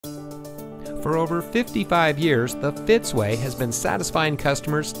For over 55 years, the Fitzway has been satisfying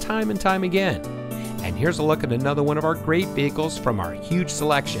customers time and time again. And here's a look at another one of our great vehicles from our huge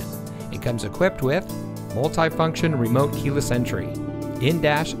selection. It comes equipped with multi-function remote keyless entry,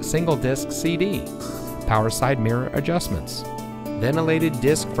 in-dash single-disc CD, power side mirror adjustments, ventilated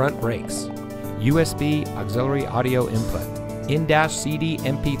disc front brakes, USB auxiliary audio input, in-dash CD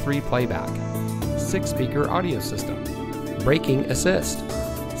MP3 playback, 6-speaker audio system, braking assist,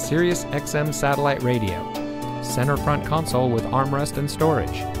 Sirius XM satellite radio, center front console with armrest and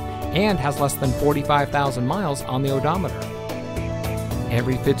storage, and has less than 45,000 miles on the odometer.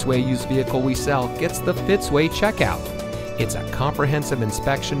 Every Fitzway used vehicle we sell gets the Fitzway checkout. It's a comprehensive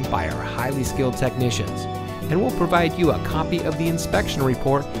inspection by our highly skilled technicians, and we'll provide you a copy of the inspection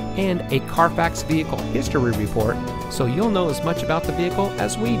report and a Carfax vehicle history report so you'll know as much about the vehicle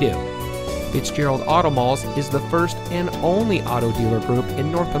as we do. Fitzgerald Auto Malls is the first and only auto dealer group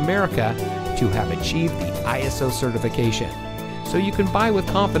in North America to have achieved the ISO certification, so you can buy with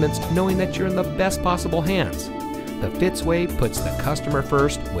confidence knowing that you're in the best possible hands. The Fitzway puts the customer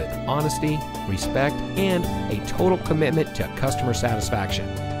first with honesty, respect, and a total commitment to customer satisfaction.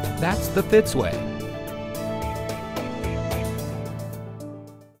 That's the Fitzway.